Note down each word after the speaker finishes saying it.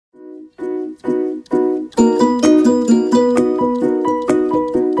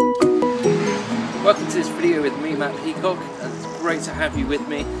at Peacock. It's great to have you with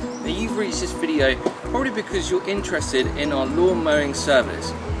me. Now, you've reached this video probably because you're interested in our lawn mowing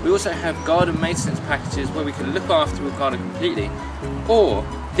service. We also have garden maintenance packages where we can look after your garden completely. Or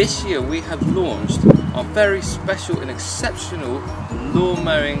this year we have launched our very special and exceptional lawn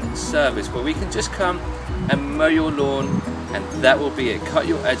mowing service where we can just come and mow your lawn, and that will be it. Cut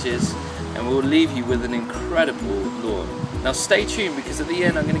your edges and we'll leave you with an incredible lawn. Now stay tuned, because at the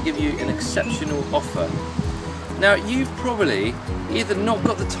end I'm going to give you an exceptional offer. Now, you've probably either not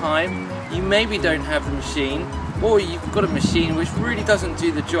got the time, you maybe don't have the machine, or you've got a machine which really doesn't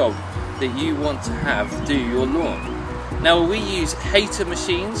do the job that you want to have do your lawn. Now, we use hater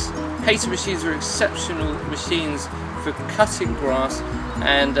machines. Hater machines are exceptional machines for cutting grass,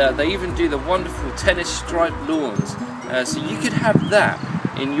 and they even do the wonderful tennis striped lawns. So you could have that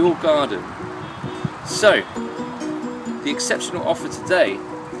in your garden. So, the exceptional offer today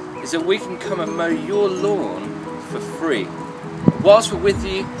is that we can come and mow your lawn for free. Whilst we're with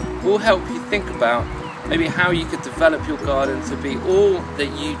you, we'll help you think about maybe how you could develop your garden to be all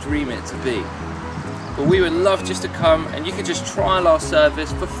that you dream it to be. But we would love just to come and you can just trial our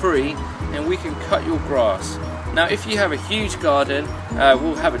service for free, and we can cut your grass. Now, if you have a huge garden,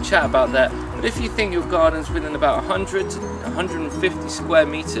 we'll have a chat about that. But if you think your garden's within about 100 to 150 square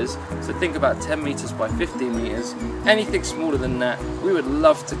meters, so think about 10 meters by 15 meters, anything smaller than that, we would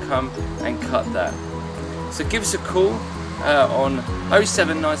love to come and cut that. So give us a call on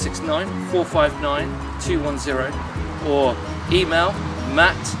 07969 459 210, or email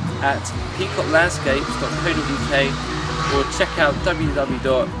matt@peacocklandscapes.co.uk, or check out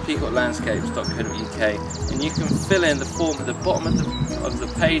www.peacocklandscapes.co.uk, and you can fill in the form at the bottom of the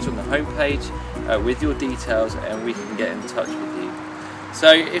page on the home page with your details, and we can get in touch with you. So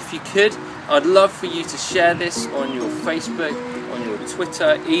if you could, I'd love for you to share this on your Facebook, on your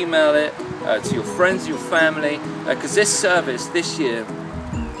Twitter, email it to your friends, your family, because this service this year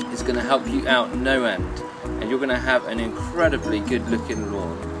is going to help you out no end, and you're going to have an incredibly good looking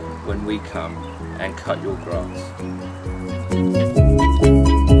lawn when we come and cut your grass.